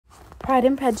Pride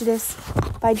and Prejudice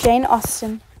by Jane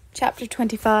Austen, Chapter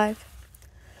 25.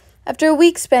 After a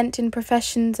week spent in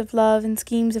professions of love and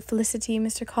schemes of felicity,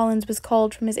 Mr. Collins was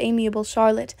called from his amiable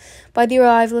Charlotte by the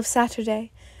arrival of Saturday.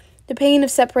 The pain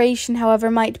of separation, however,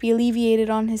 might be alleviated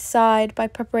on his side by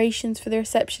preparations for the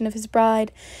reception of his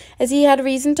bride, as he had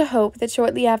reason to hope that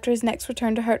shortly after his next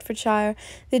return to Hertfordshire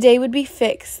the day would be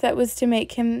fixed that was to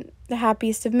make him the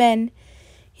happiest of men.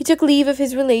 He took leave of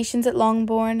his relations at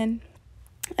Longbourn, and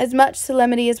as much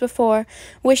solemnity as before,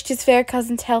 wished his fair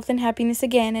cousin's health and happiness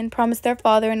again, and promised their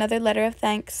father another letter of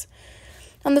thanks.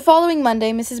 On the following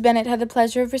Monday, Mrs. Bennet had the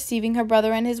pleasure of receiving her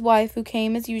brother and his wife, who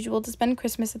came, as usual, to spend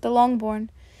Christmas at the Longbourn.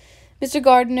 Mr.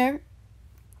 Gardiner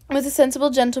was a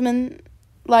sensible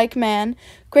gentleman-like man,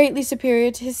 greatly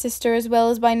superior to his sister, as well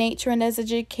as by nature and as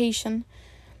education.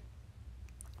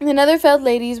 The Netherfield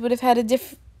ladies would have had a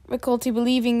difficulty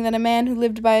believing that a man who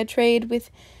lived by a trade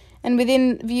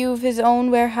within view of his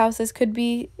own warehouses could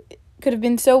have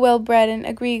been so well bred and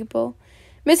agreeable.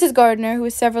 Mrs. Gardiner, who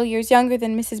was several years younger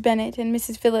than Mrs. Bennet, and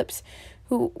Mrs. Phillips,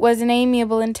 who was an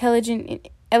amiable, intelligent,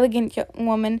 elegant young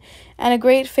woman, and a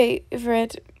great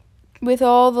favourite with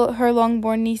all her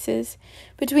Longbourn nieces.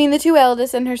 Between the two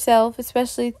eldest and herself,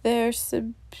 especially, there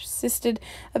subsisted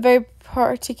a very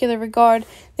particular regard.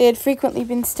 They had frequently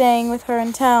been staying with her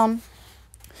in town.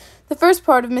 The first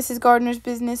part of Mrs. Gardiner's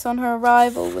business on her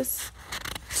arrival was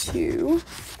to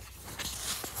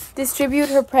distribute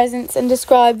her presents and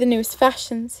describe the newest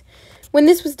fashions. When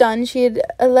this was done, she had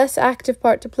a less active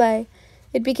part to play.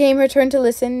 It became her turn to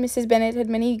listen. Mrs. Bennet had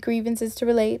many grievances to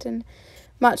relate, and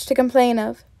much to complain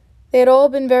of. They had all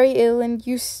been very ill and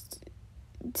used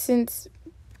since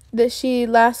that she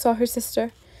last saw her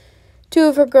sister. 2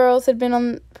 of her girls had been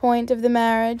on the point of the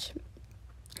marriage,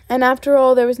 and after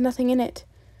all there was nothing in it.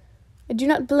 I do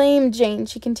not blame Jane,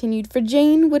 she continued, for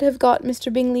Jane would have got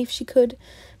Mr. Bingley if she could.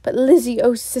 But Lizzie,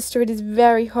 oh sister, it is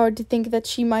very hard to think that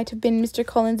she might have been Mr.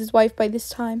 Collins's wife by this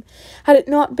time. Had it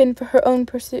not been for her own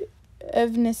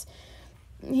persiveness,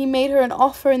 he made her an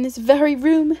offer in this very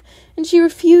room, and she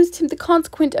refused him. The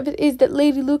consequence of it is that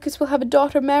Lady Lucas will have a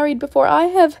daughter married before I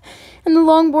have, and the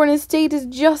Longbourn estate is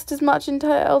just as much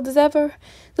entailed as ever.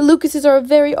 The Lucases are a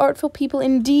very artful people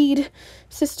indeed.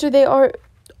 Sister, they are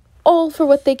all for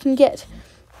what they can get.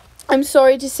 I'm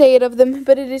sorry to say it of them,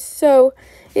 but it is so.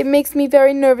 It makes me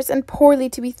very nervous and poorly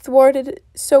to be thwarted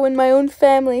so in my own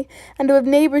family, and to have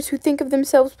neighbours who think of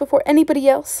themselves before anybody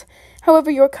else. However,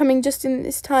 your coming just in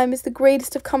this time is the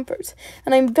greatest of comforts,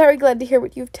 and I am very glad to hear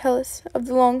what you tell us of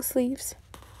the long sleeves.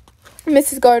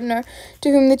 Mrs. Gardiner, to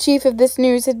whom the chief of this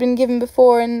news had been given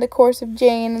before in the course of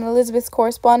Jane and Elizabeth's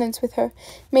correspondence with her,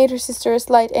 made her sister a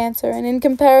slight answer, and in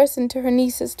comparison to her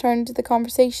nieces turned to the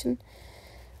conversation.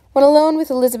 When alone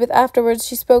with Elizabeth afterwards,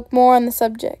 she spoke more on the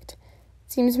subject.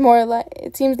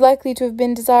 It seems likely to have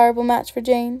been a desirable match for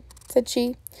Jane, said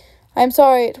she. I am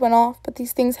sorry it went off, but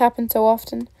these things happen so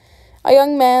often. A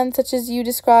young man, such as you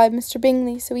describe, Mr.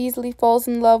 Bingley, so easily falls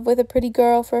in love with a pretty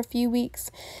girl for a few weeks,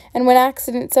 and when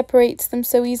accident separates them,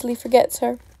 so easily forgets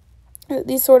her.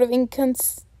 These sort of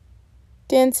inconstancies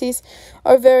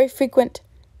are very frequent.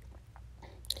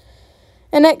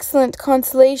 An excellent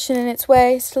consolation in its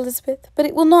way, said Elizabeth, but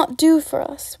it will not do for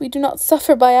us. We do not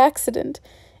suffer by accident.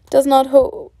 It does not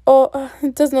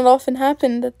often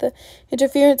happen that the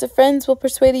interference of friends will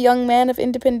persuade a young man of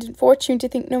independent fortune to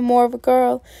think no more of a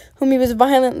girl whom he was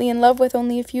violently in love with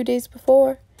only a few days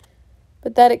before.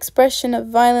 But that expression of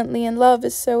violently in love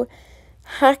is so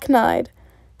hackneyed,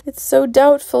 it's so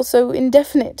doubtful, so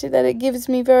indefinite, that it gives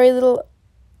me very little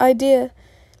idea.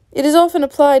 It is often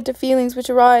applied to feelings which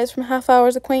arise from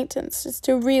half-hour's acquaintance, as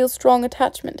to real strong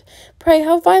attachment. Pray,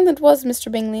 how violent was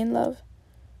Mr. Bingley in love?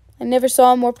 I never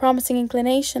saw a more promising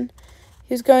inclination.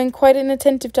 He was growing quite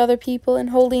inattentive to other people, and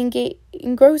wholly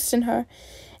engrossed in her.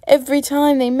 Every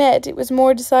time they met, it was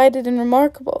more decided and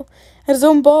remarkable. At his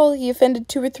own ball, he offended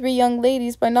 2 or 3 young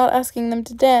ladies by not asking them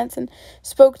to dance, and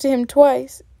spoke to him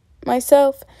twice,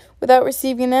 myself, without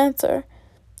receiving an answer.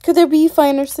 Could there be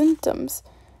finer symptoms?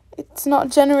 It's not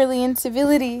generally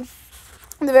incivility,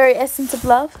 the very essence of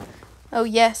love? Oh,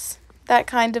 yes, that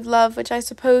kind of love which I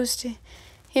suppose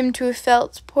him to have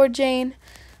felt. Poor Jane.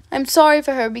 I'm sorry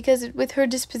for her, because with her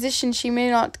disposition she may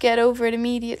not get over it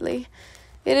immediately.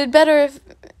 It had better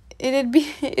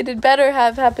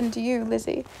have happened to you,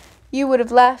 Lizzie. You would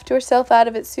have laughed yourself out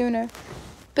of it sooner.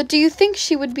 But do you think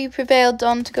she would be prevailed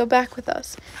on to go back with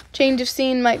us? Change of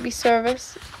scene might be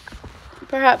service.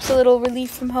 Perhaps a little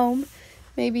relief from home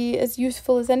may be as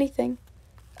useful as anything.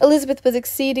 Elizabeth was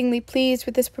exceedingly pleased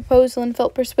with this proposal, and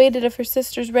felt persuaded of her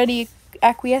sister's ready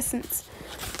acquiescence.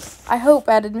 I hope,"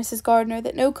 added Mrs. Gardiner,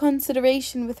 "that no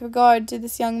consideration with regard to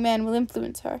this young man will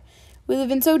influence her. We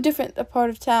live in so different a part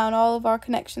of town, all of our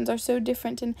connections are so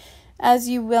different, and, as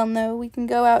you well know, we can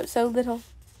go out so little,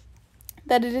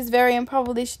 that it is very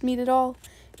improbable they should meet at all,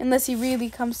 unless he really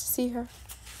comes to see her.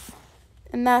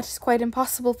 And that is quite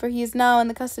impossible, for he is now in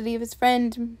the custody of his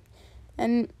friend,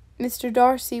 and Mr.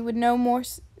 Darcy would no more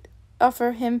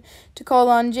offer him to call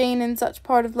on Jane in such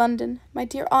part of London. My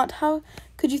dear aunt, how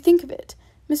could you think of it?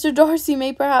 Mr. Darcy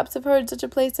may perhaps have heard such a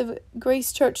place of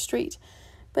Gracechurch Street,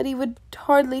 but he would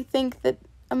hardly think that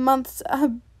a month's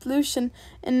ablution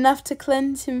enough to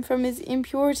cleanse him from his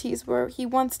impurities were he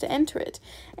once to enter it,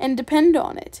 and depend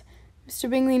on it, Mr.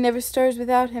 Bingley never stirs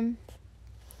without him.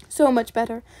 So much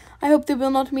better. I hope they will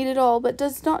not meet at all, but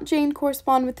does not Jane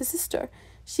correspond with the sister?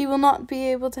 She will not be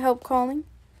able to help calling.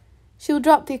 She will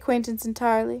drop the acquaintance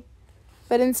entirely.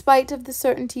 But in spite of the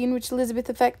certainty in which Elizabeth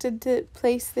affected to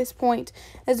place this point,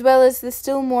 as well as the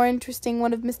still more interesting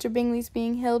one of Mr. Bingley's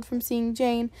being held from seeing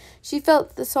Jane, she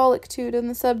felt the solitude on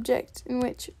the subject in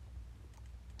which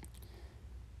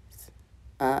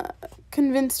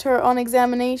convinced her on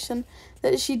examination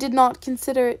that she did not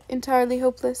consider it entirely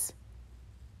hopeless.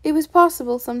 It was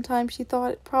possible, sometimes she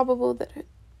thought it probable, that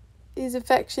his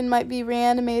affection might be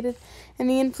reanimated, and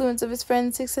the influence of his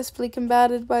friend successfully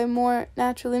combated by a more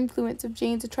natural influence of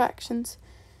Jane's attractions.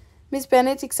 Miss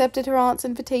Bennet accepted her aunt's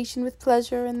invitation with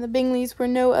pleasure, and the Bingleys were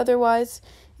no otherwise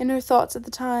in her thoughts at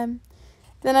the time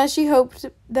than as she hoped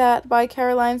that, by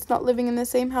Caroline's not living in the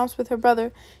same house with her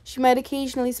brother, she might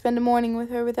occasionally spend a morning with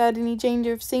her without any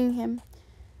danger of seeing him.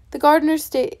 The Gardiners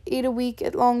stayed a week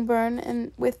at Longbourn,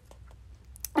 and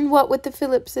what with the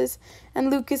Phillipses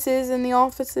and Lucases and the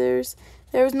officers,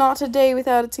 there was not a day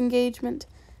without its engagement.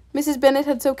 Mrs. Bennet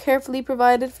had so carefully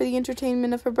provided for the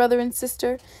entertainment of her brother and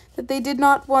sister that they did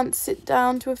not once sit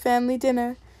down to a family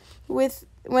dinner,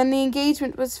 when the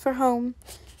engagement was for home.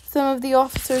 Some of the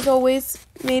officers always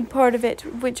made part of it,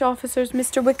 which officers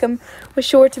Mr. Wickham was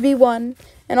sure to be one,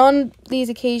 and on these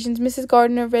occasions Mrs.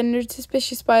 Gardiner, rendered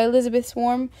suspicious by Elizabeth's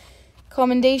warm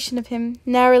commendation of him,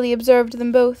 narrowly observed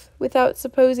them both, without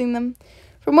supposing them,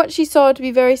 from what she saw, to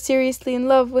be very seriously in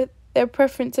love. With their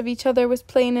preference of each other was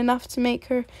plain enough to make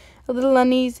her a little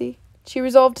uneasy. She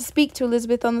resolved to speak to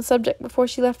Elizabeth on the subject before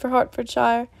she left for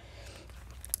Hertfordshire,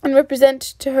 and represent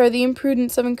to her the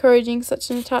imprudence of encouraging such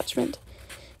an attachment.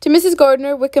 To Mrs.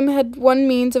 Gardiner, Wickham had one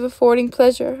means of affording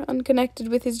pleasure, unconnected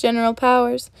with his general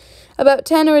powers. About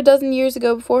 10 or a dozen years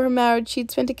ago, before her marriage, she had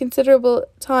spent a considerable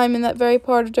time in that very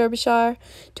part of Derbyshire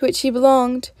to which she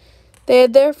belonged. They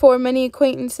had therefore many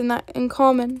acquaintances in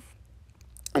common.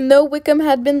 And though Wickham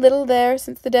had been little there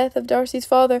since the death of Darcy's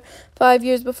father 5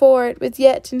 years before, it was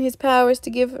yet in his powers to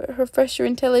give her fresher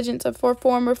intelligence of her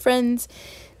former friends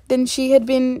than she had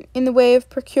been in the way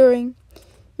of procuring.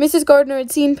 Mrs. Gardiner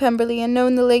had seen Pemberley, and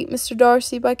known the late Mr.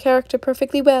 Darcy by character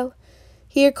perfectly well.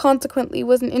 Here, consequently,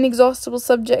 was an inexhaustible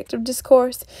subject of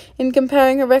discourse, in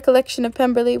comparing her recollection of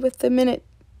Pemberley with the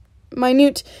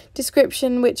minute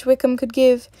description which Wickham could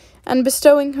give, and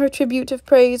bestowing her tribute of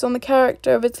praise on the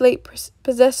character of its late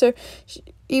possessor.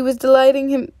 He was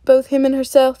delighting both him and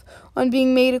herself on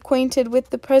being made acquainted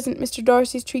with the present Mr.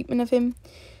 Darcy's treatment of him.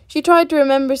 She tried to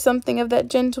remember something of that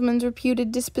gentleman's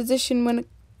reputed disposition when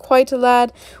quite a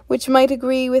lad, which might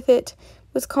agree with it,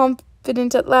 was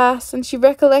confident at last, and she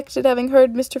recollected having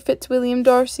heard Mr. Fitzwilliam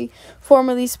Darcy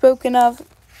formerly spoken of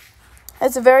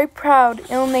as a very proud,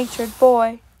 ill-natured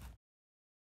boy.